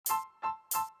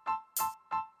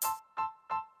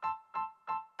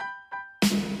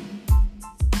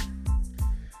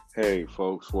Hey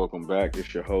folks, welcome back.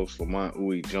 It's your host Lamont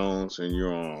Uwe Jones, and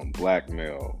you're on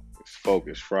Blackmail. It's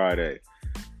Focus Friday,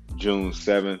 June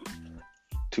 7th,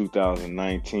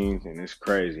 2019, and it's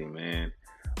crazy, man.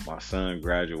 My son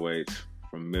graduates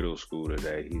from middle school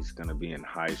today. He's gonna be in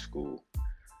high school.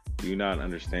 Do you not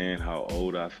understand how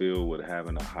old I feel with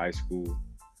having a high school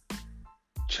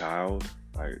child?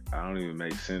 Like, I don't even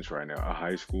make sense right now. A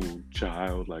high school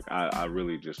child? Like, I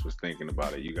really just was thinking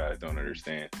about it. You guys don't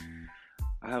understand.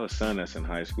 I have a son that's in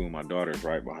high school. My daughter's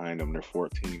right behind him. They're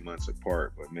 14 months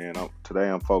apart. But man, today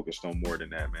I'm focused on more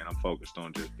than that, man. I'm focused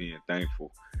on just being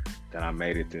thankful that I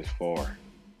made it this far.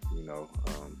 You know,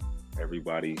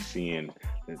 everybody seeing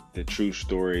the true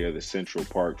story of the Central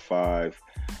Park Five.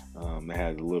 It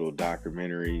has a little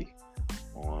documentary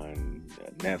on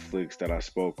Netflix that I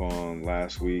spoke on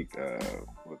last week.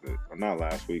 Not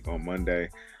last week, on Monday,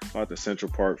 about the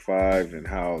Central Park Five and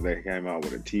how they came out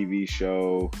with a TV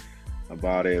show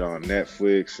about it on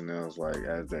Netflix, and I was like,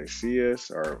 as they see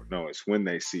us, or no, it's when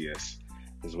they see us,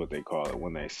 is what they call it,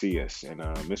 when they see us. And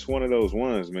it's one of those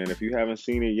ones, man. If you haven't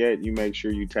seen it yet, you make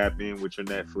sure you tap in with your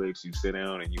Netflix, you sit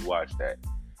down and you watch that.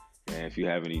 And if you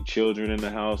have any children in the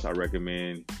house, I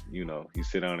recommend, you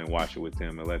sit down and watch it with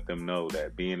them and let them know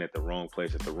that being at the wrong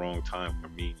place at the wrong time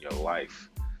can mean your life.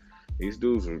 These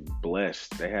dudes are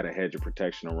blessed. They had a hedge of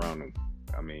protection around them.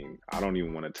 I mean, I don't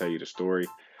even want to tell you the story,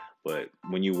 but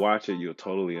when you watch it, you'll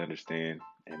totally understand.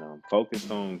 And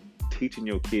focused on teaching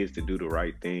your kids to do the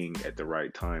right thing at the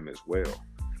right time as well.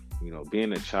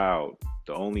 Being a child,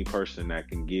 the only person that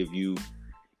can give you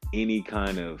any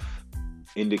kind of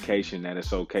indication that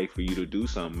it's okay for you to do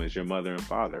something is your mother and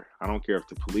father. I don't care if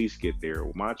the police get there.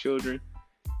 With my children,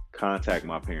 contact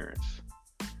my parents.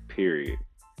 Period.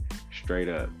 Straight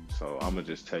up. So I'm gonna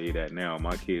just tell you that now.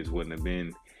 My kids wouldn't have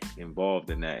been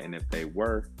involved in that, and if they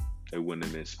were, they wouldn't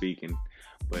have been speaking.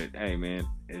 But hey, man,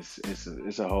 it's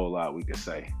a whole lot we could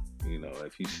say.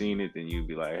 If you've seen it, then you'd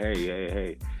be like,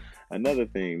 hey. Another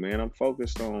thing, man, I'm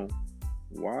focused on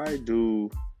why do,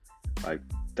 like,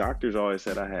 doctors always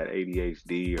said I had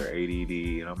ADHD or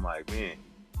ADD, and I'm like, man,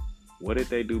 what did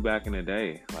they do back in the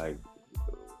day? Like,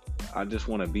 I just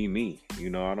want to be me. I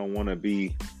don't want to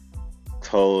be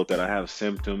told that I have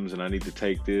symptoms and I need to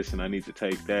take this and I need to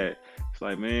take that. It's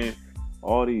like, man,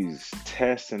 all these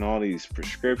tests and all these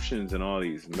prescriptions and all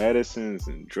these medicines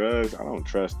and drugs, I don't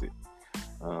trust it.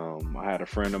 I had a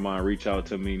friend of mine reach out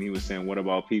to me and he was saying, what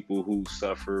about people who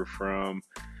suffer from,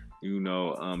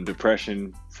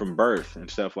 depression from birth and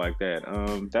stuff like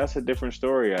that? That's a different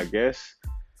story, I guess.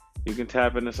 You can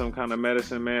tap into some kind of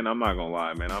medicine, man. I'm not gonna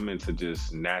lie, man. I'm into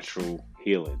just natural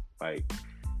healing, like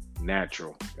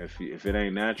natural. If it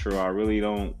ain't natural, I really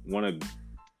don't want to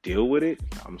deal with it.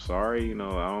 I'm sorry, I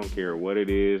don't care what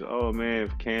it is. Oh man,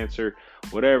 if cancer,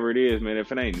 whatever it is, man.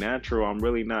 If it ain't natural, I'm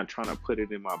really not trying to put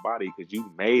it in my body because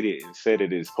you made it and said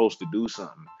it is supposed to do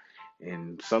something.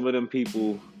 And some of them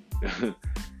people,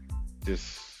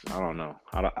 just I don't know.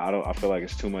 I feel like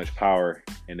it's too much power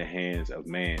in the hands of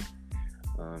man.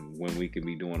 When we could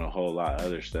be doing a whole lot of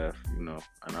other stuff, and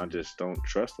I just don't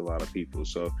trust a lot of people.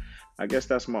 So I guess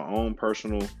that's my own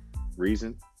personal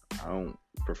reason. I don't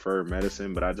prefer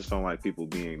medicine, but I just don't like people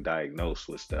being diagnosed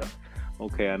with stuff.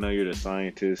 Okay, I know you're the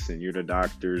scientists and you're the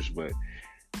doctors, but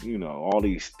all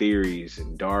these theories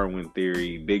and Darwin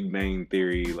theory, Big Bang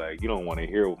theory, like, you don't want to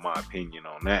hear my opinion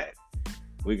on that.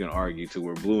 We can argue till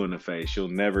we're blue in the face. You'll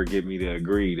never get me to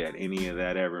agree that any of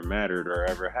that ever mattered or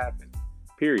ever happened.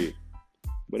 Period.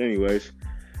 But anyways,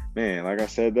 man, like I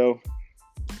said though,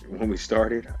 when we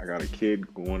started, I got a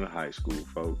kid going to high school,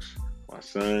 folks. My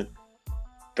son,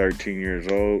 13 years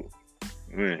old.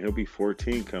 Man, he'll be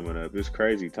 14 coming up. It's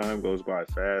crazy. Time goes by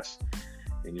fast.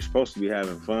 And you're supposed to be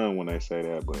having fun when they say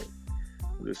that, but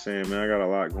I'm just saying, man, I got a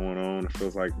lot going on. It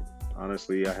feels like,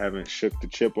 honestly, I haven't shook the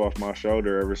chip off my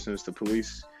shoulder ever since the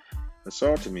police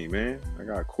assaulted me, man. I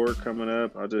got court coming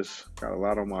up. I just got a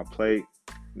lot on my plate.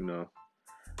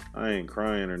 I ain't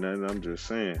crying or nothing. I'm just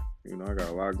saying, I got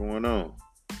a lot going on.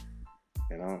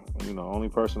 And only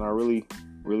person I really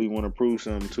want to prove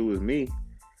something to is me.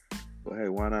 But hey,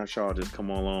 why not y'all just come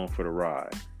along for the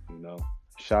ride?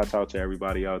 Shouts out to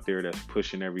everybody out there that's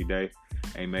pushing every day,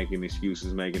 ain't making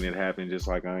excuses, making it happen just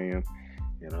like I am.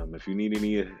 If you need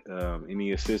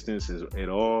any assistance at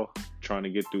all, trying to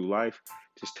get through life,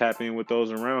 just tap in with those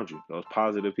around you, those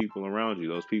positive people around you,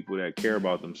 those people that care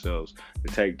about themselves,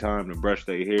 to take time to brush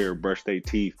their hair, brush their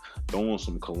teeth, throw on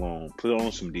some cologne, put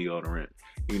on some deodorant.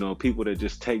 People that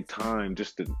just take time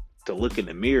just to look in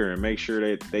the mirror and make sure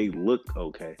that they look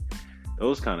okay.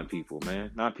 Those kind of people,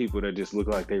 man. Not people that just look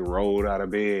like they rolled out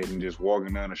of bed and just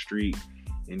walking down the street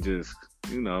and just,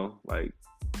 like,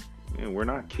 man, we're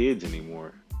not kids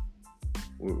anymore.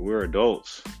 We're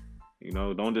adults.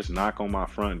 Don't just knock on my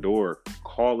front door.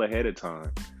 Call ahead of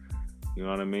time. You know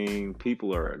what I mean?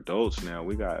 People are adults now.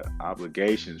 We got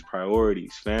obligations,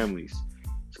 priorities, families.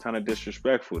 It's kind of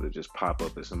disrespectful to just pop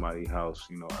up at somebody's house,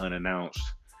 unannounced.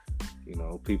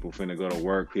 People finna go to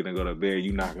work, finna go to bed.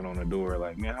 You knocking on the door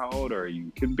like, man, how old are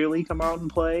you? Can Billy come out and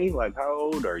play? Like, how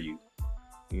old are you?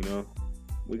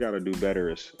 We got to do better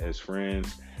as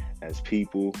friends, as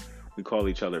people. We call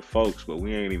each other folks, but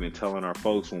we ain't even telling our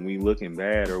folks when we looking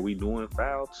bad or we doing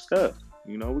foul stuff.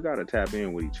 We got to tap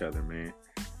in with each other, man.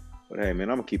 But hey, man,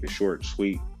 I'm going to keep it short and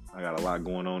sweet. I got a lot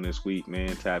going on this week,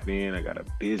 man. Tap in. I got a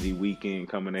busy weekend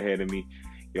coming ahead of me.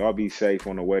 Y'all be safe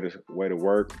on the way to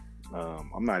work.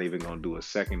 I'm not even going to do a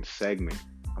second segment.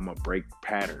 I'm going to break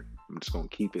pattern. I'm just going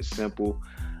to keep it simple.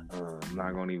 I'm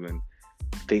not going to even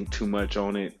think too much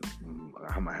on it.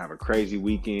 I'm going to have a crazy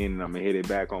weekend, and I'm going to hit it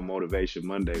back on Motivation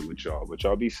Monday with y'all. But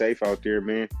y'all be safe out there,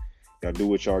 man. Y'all do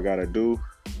what y'all got to do.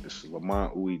 This is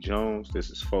Lamont Uwe Jones. This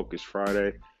is Focus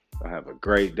Friday. Y'all have a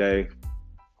great day.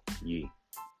 Yeah.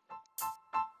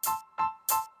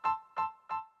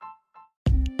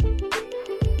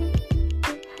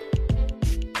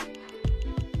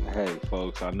 Hey,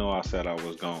 folks, I know I said I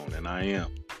was gone, and I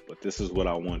am. But this is what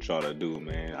I want y'all to do,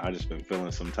 man. I just been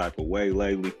feeling some type of way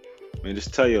lately. Man,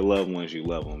 just tell your loved ones you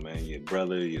love them, man. Your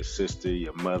brother, your sister,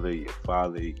 your mother, your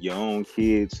father, your own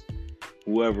kids,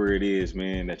 whoever it is,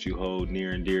 man, that you hold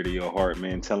near and dear to your heart,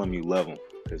 man. Tell them you love them,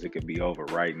 because it could be over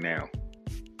right now.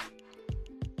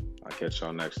 I'll catch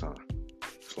y'all next time.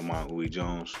 It's Lamont Uwe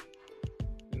Jones,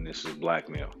 and this is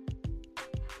Blackmail.